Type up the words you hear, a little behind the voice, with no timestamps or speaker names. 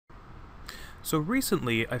So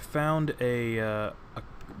recently, I found a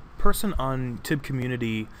person on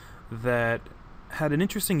TIBCOmmunity that had an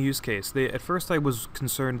interesting use case. At first, I was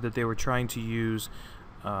concerned that they were trying to use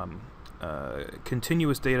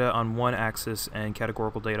continuous data on one axis and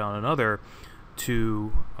categorical data on another.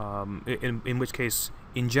 In which case,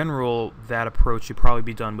 in general, that approach should probably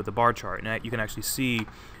be done with a bar chart. And you can actually see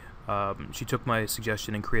she took my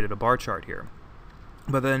suggestion and created a bar chart here.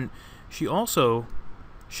 But then she also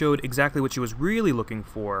showed exactly what she was really looking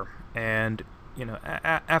for, and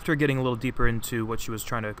after getting a little deeper into what she was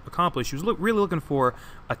trying to accomplish, she was really looking for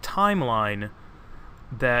a timeline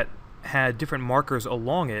that had different markers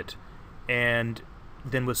along it, and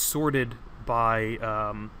then was sorted by,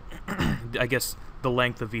 I guess, the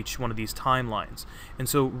length of each one of these timelines. And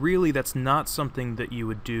so, really, that's not something that you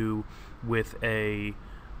would do with a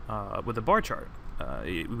bar chart.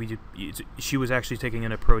 She was actually taking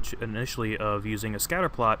an approach initially of using a scatter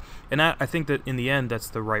plot, and I think that in the end that's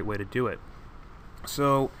the right way to do it.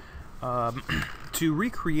 So to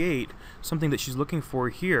recreate something that she's looking for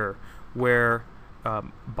here, where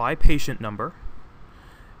by patient number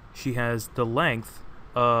she has the length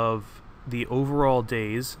of the overall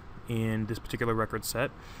days in this particular record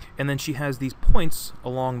set, and then she has these points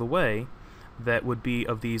along the way that would be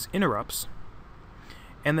of these interrupts,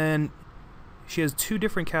 and then she has two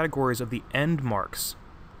different categories of the end marks,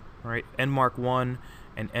 right? End mark 1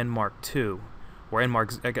 and end mark 2, or end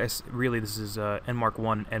mark, I guess really this is end mark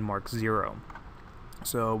 1 and end mark 0.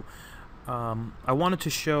 So I wanted to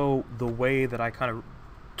show the way that I kind of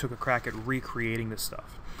took a crack at recreating this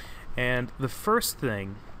stuff. And the first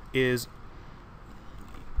thing is,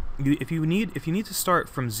 if you need to start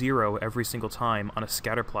from 0 every single time on a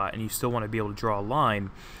scatter plot and you still want to be able to draw a line,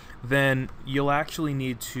 then you'll actually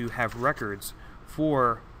need to have records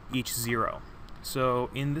for each 0.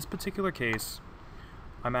 So in this particular case,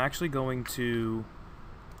 I'm actually going to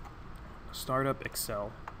start up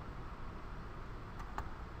Excel.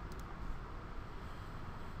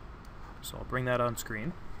 So I'll bring that on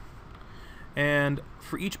screen. And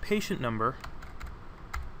for each patient number,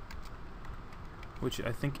 which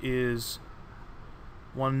I think is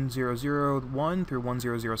 1001 through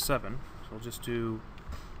 1007, so I'll just do,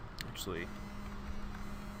 actually,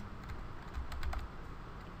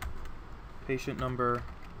 patient number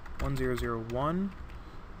 1001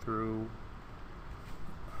 through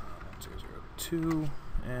 1002,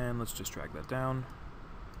 and let's just drag that down.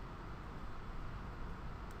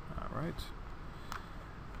 Alright.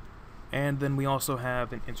 And then we also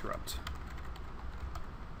have an interrupt.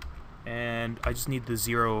 And I just need the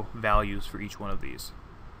 0 values for each one of these.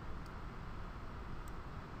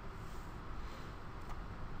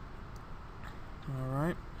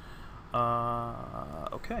 Alright.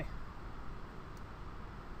 Okay.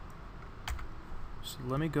 So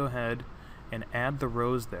let me go ahead and add the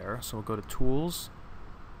rows there. So we'll go to Tools,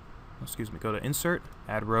 go to Insert,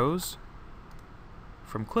 Add Rows,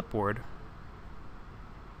 from Clipboard,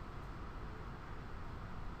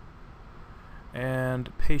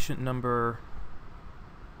 and patient number,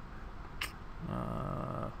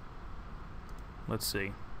 let's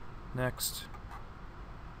see, next,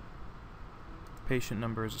 patient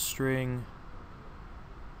number is a string,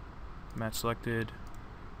 match selected,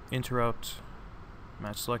 interrupt,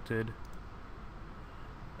 match selected,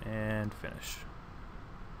 and finish.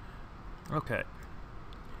 Okay,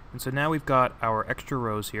 and so now we've got our extra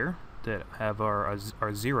rows here that have our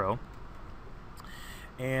 0,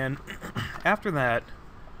 and after that,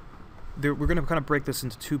 we're going to kind of break this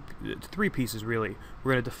into three pieces, really.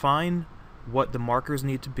 We're going to define what the markers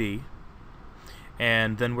need to be,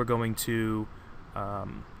 and then we're going to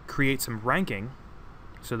create some ranking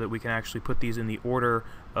so that we can actually put these in the order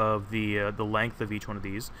of the length of each one of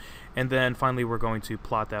these, and then finally we're going to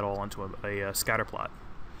plot that all onto a scatter plot.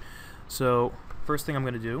 So first thing I'm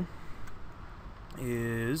going to do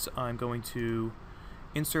is I'm going to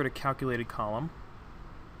insert a calculated column.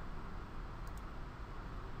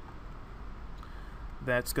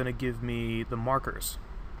 That's going to give me the markers.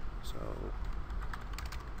 So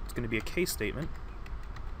it's going to be a case statement.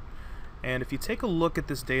 And if you take a look at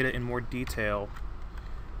this data in more detail,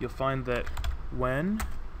 you'll find that when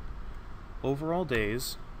overall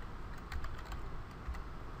days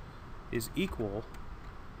is equal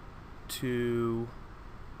to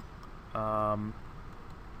the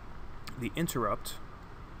interrupt,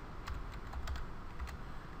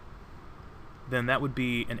 then that would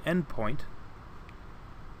be an endpoint,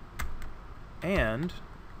 and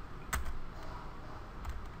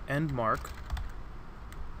end mark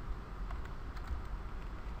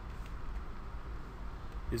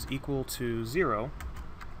is equal to 0,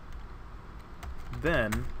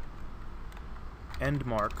 then end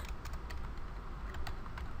mark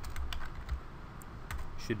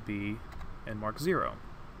should be end mark 0.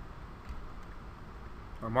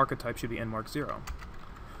 Or marker type should be end mark 0.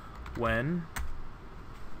 When,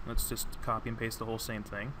 let's just copy and paste the whole same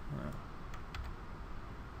thing.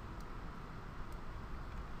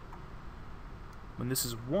 When this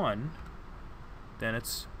is 1, then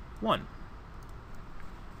it's 1.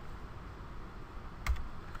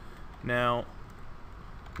 Now,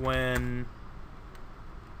 when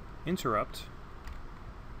interrupt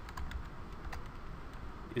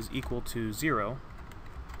is equal to 0,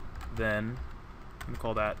 then I'm going to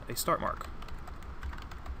call that a start mark.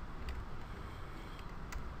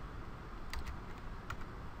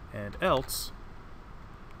 And else,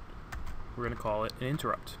 we're going to call it an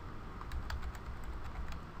interrupt.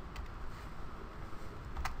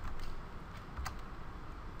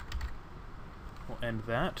 We'll end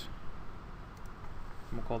that.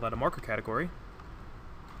 And we'll call that a marker category.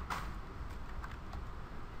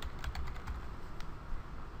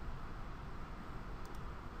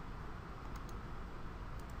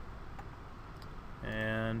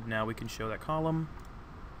 And now we can show that column.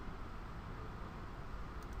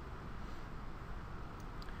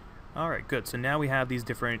 Alright, good. So now we have these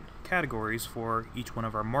different categories for each one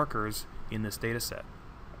of our markers in this data set.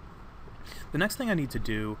 The next thing I need to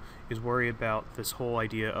do is worry about this whole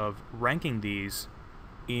idea of ranking these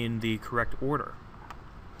in the correct order.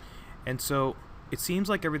 And so it seems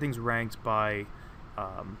like everything's ranked by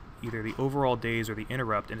either the overall days or the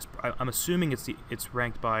interrupt, and I'm assuming it's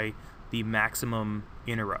ranked by the maximum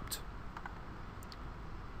interrupt.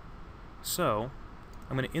 So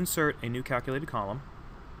I'm going to insert a new calculated column,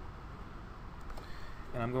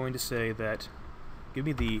 and I'm going to say that give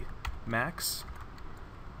me the max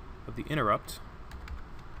of the interrupt,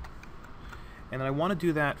 and I want to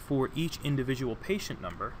do that for each individual patient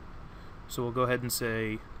number. So we'll go ahead and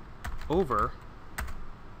say over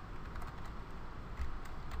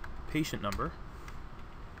patient number,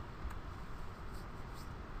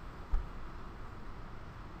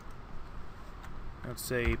 let's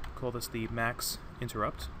say call this the max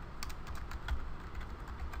interrupt.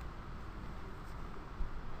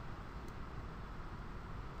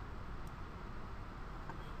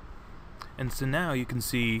 And so now you can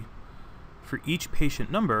see for each patient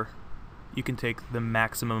number, you can take the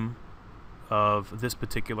maximum of this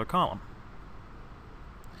particular column.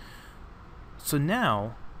 So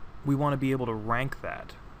now we want to be able to rank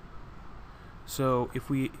that. So if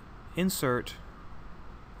we insert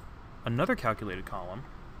another calculated column,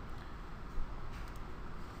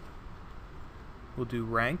 we'll do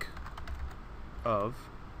rank of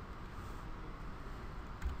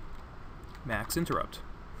max interrupt.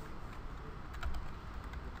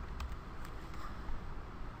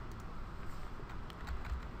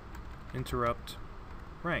 Interrupt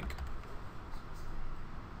rank.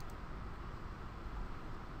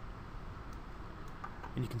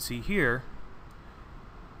 And you can see here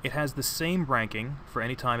it has the same ranking for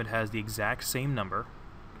any time it has the exact same number,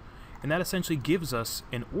 and that essentially gives us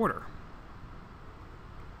an order.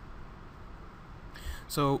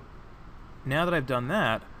 So now that I've done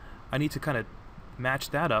that, I need to kind of match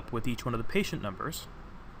that up with each one of the patient numbers.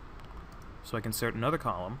 So I can insert another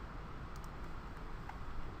column,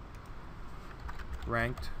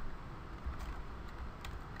 ranked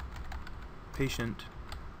patient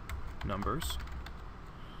numbers.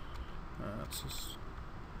 Let's just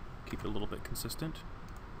keep it a little bit consistent.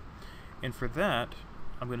 And for that,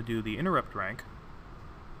 I'm going to do the interrupt rank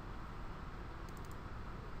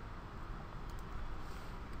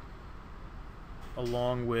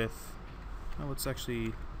along with, well, let's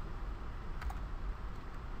actually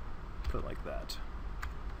put it like that.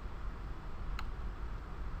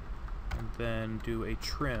 And then do a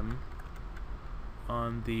trim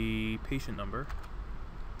on the patient number.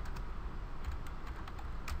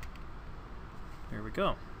 There we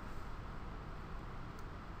go.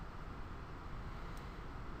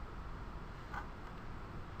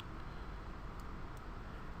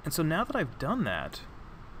 And so now that I've done that,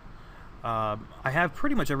 I have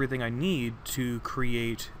pretty much everything I need to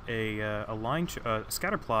create a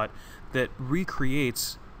scatter plot that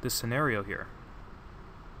recreates this scenario here.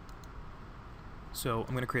 So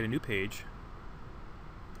I'm going to create a new page,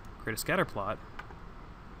 create a scatter plot.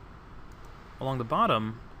 Along the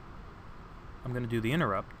bottom, I'm going to do the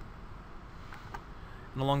interrupt,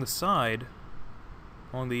 and along the side,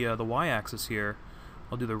 along the y-axis here,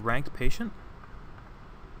 I'll do the ranked patient,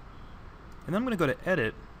 and then I'm going to go to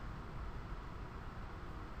edit,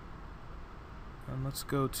 and let's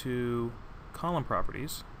go to column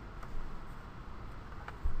properties,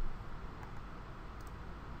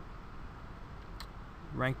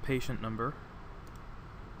 ranked patient number,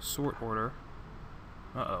 sort order.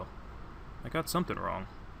 Uh-oh. I got something wrong.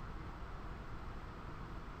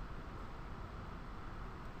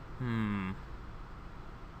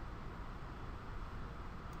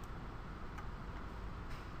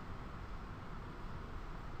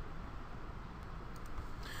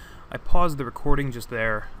 I paused the recording just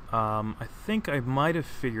there. I think I might have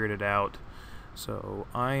figured it out. So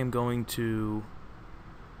I am going to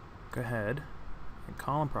go ahead and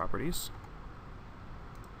column properties.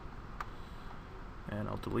 And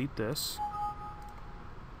I'll delete this.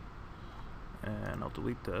 And I'll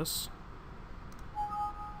delete this.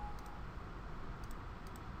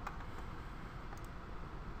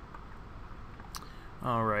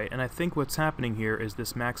 Alright, and I think what's happening here is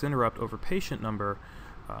this max interrupt over patient number.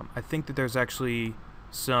 I think that there's actually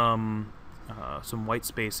some white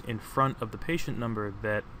space in front of the patient number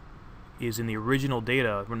that is in the original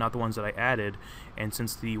data, but not the ones that I added, and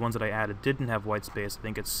since the ones that I added didn't have white space, I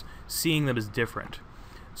think it's seeing them as different.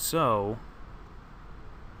 So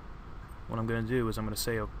what I'm going to do is I'm going to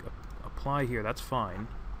say apply here, that's fine,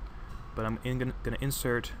 but I'm going to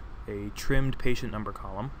insert a trimmed patient number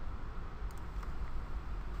column.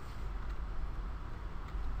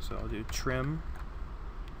 So I'll do trim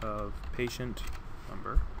of patient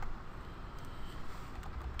number,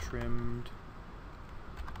 trimmed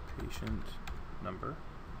patient number.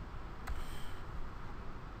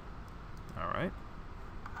 Alright.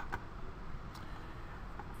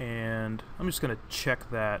 And I'm just going to check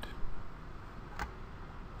that.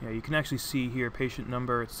 Yeah, you can actually see here patient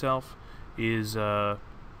number itself is, you know,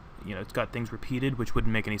 it's got things repeated, which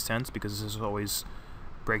wouldn't make any sense because this always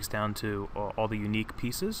breaks down to all the unique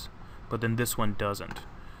pieces, but then this one doesn't.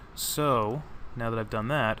 So now that I've done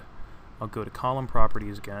that, I'll go to column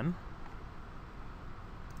properties again,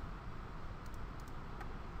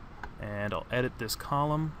 and I'll edit this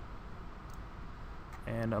column,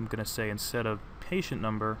 and I'm going to say instead of patient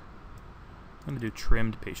number, I'm going to do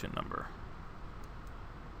trimmed patient number.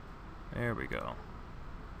 There we go.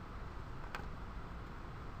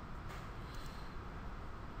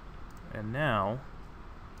 And now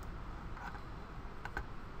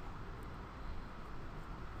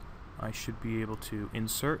I should be able to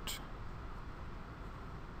insert,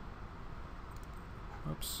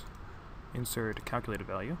 insert a calculated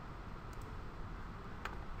value.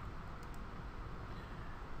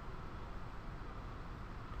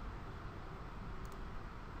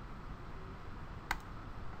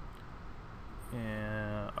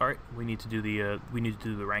 All right, we need to do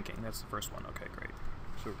the ranking. That's the first one. Okay, great.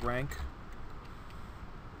 So rank.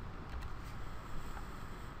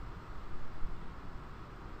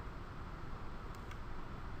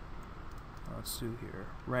 Let's do here.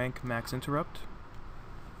 Rank max interrupt.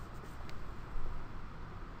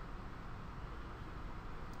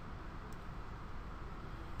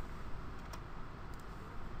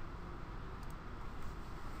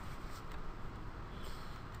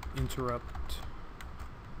 Interrupt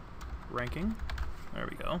ranking. There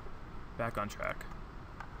we go. Back on track.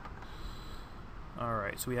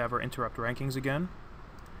 Alright, so we have our interrupt rankings again.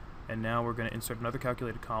 And now we're going to insert another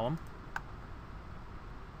calculated column.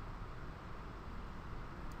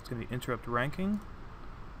 It's going to be interrupt ranking.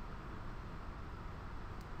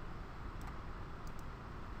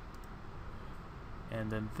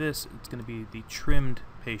 And then this, it's going to be the trimmed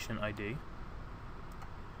patient ID.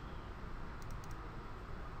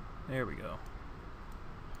 There we go.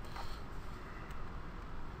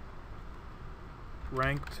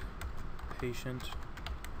 Ranked patient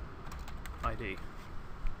ID.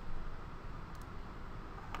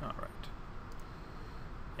 Alright.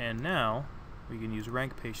 And now we can use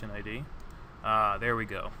rank patient ID. There we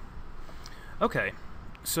go. Okay,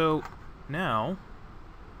 so now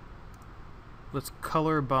let's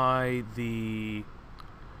color by the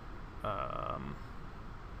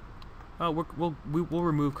we'll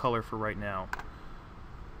remove color for right now.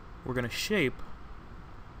 We're going to shape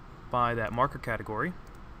by that marker category,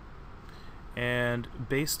 and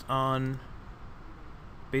based on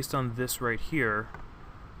this right here,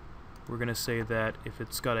 we're going to say that if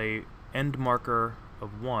it's got a end marker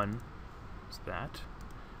of 1, it's that.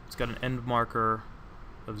 It's got an end marker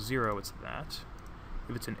of 0, it's that.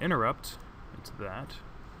 If it's an interrupt, it's that.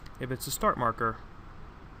 If it's a start marker,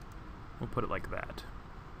 we'll put it like that.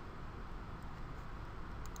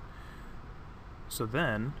 So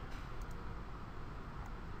then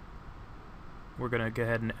we're going to go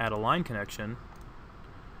ahead and add a line connection,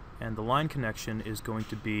 and the line connection is going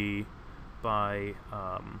to be by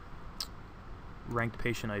ranked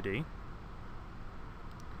patient ID.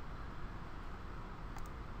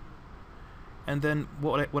 And then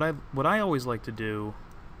what I always like to do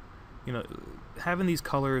you know, having these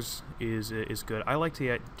colors is good. I like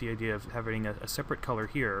the idea of having a separate color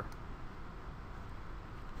here,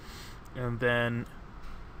 and then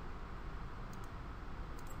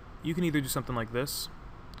you can either do something like this,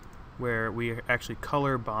 where we actually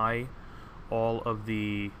color by all of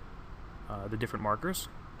the different markers.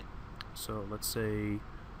 So let's say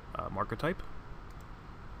marker type,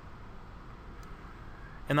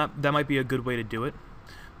 and that might be a good way to do it.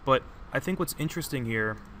 But I think what's interesting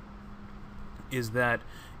here is that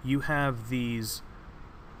you have these,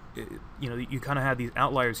 you know, you kind of have these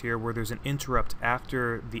outliers here where there's an interrupt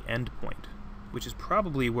after the end point, which is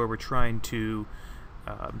probably where we're trying to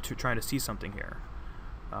see something here.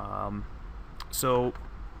 So,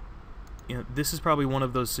 you know, this is probably one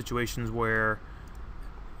of those situations where,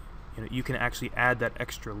 you know, you can actually add that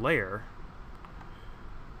extra layer.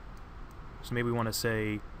 So maybe we want to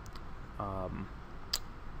say,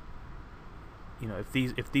 you know,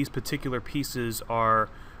 if these particular pieces are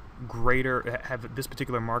greater, have this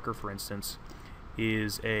particular marker, for instance,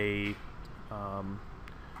 is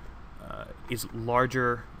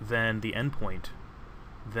larger than the endpoint,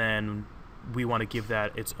 then we want to give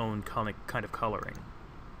that its own kind of coloring.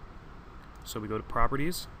 So we go to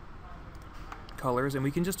Properties, Colors, and we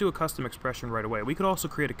can just do a custom expression right away. We could also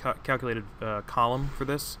create a calculated column for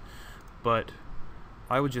this, but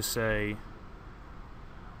I would just say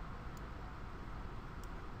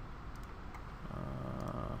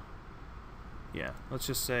yeah, let's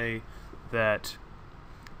just say that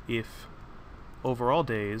if overall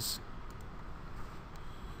days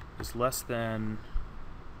is less than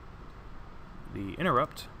the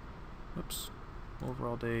interrupt, oops,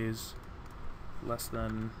 overall days less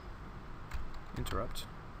than interrupt,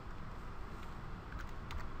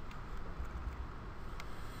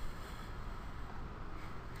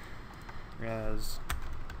 as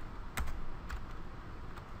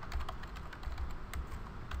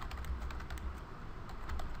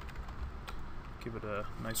give it a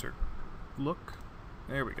nicer look.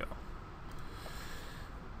 There we go.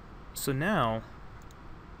 So now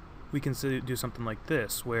we can do something like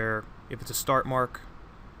this, where if it's a start mark,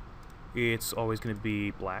 it's always going to be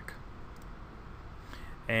black.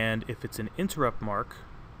 And if it's an interrupt mark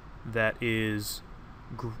that is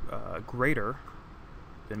greater,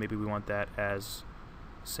 then maybe we want that as,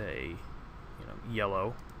 say, you know,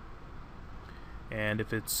 yellow. And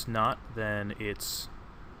if it's not, then it's,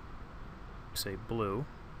 say, blue.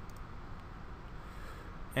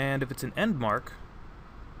 And if it's an end mark,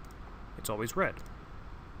 it's always red.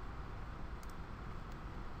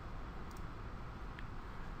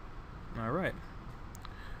 Alright.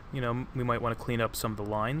 You know, we might want to clean up some of the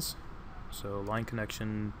lines. So line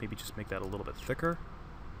connection, maybe just make that a little bit thicker.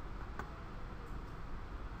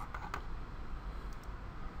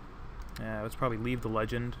 Yeah, let's probably leave the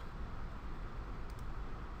legend,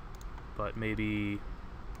 but maybe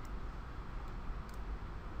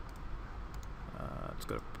let's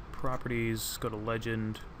go to Properties, go to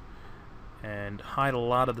Legend, and hide a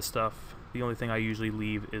lot of the stuff. The only thing I usually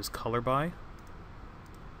leave is color by.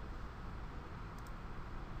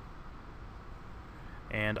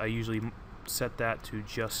 And I usually set that to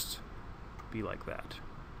just be like that.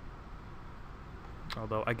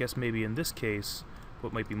 Although I guess maybe in this case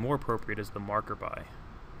what might be more appropriate is the marker by.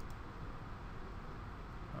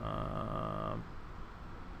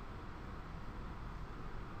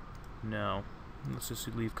 No, let's just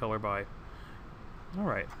leave color by.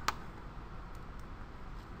 Alright.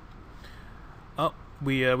 Oh,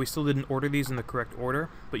 we still didn't order these in the correct order,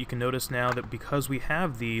 but you can notice now that because we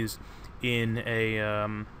have these in a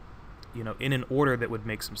you know, in an order that would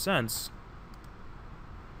make some sense,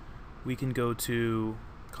 we can go to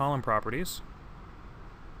Column Properties,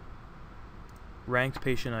 Ranked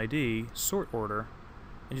Patient ID, Sort Order,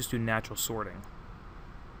 and just do Natural Sorting.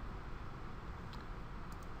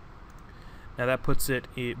 Now that puts it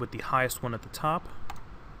with the highest one at the top.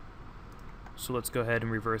 So let's go ahead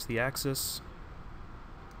and reverse the axis,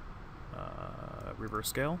 reverse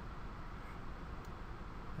scale,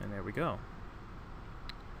 and there we go.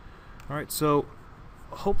 Alright, so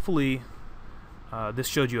hopefully this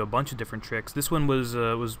showed you a bunch of different tricks. This one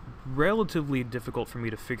was relatively difficult for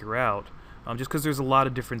me to figure out, just because there's a lot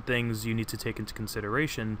of different things you need to take into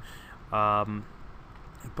consideration.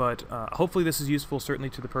 But hopefully this is useful,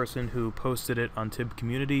 certainly to the person who posted it on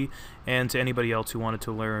TIBCOmmunity, and to anybody else who wanted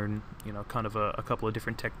to learn, you know, kind of a couple of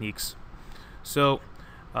different techniques. So,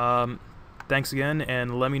 thanks again,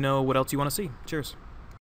 and let me know what else you want to see. Cheers.